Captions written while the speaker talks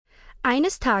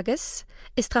Eines Tages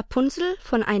ist Rapunzel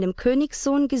von einem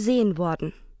Königssohn gesehen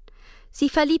worden. Sie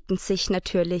verliebten sich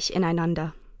natürlich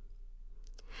ineinander.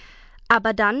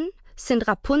 Aber dann sind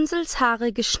Rapunzels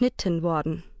Haare geschnitten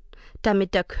worden,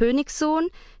 damit der Königssohn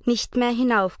nicht mehr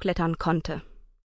hinaufklettern konnte.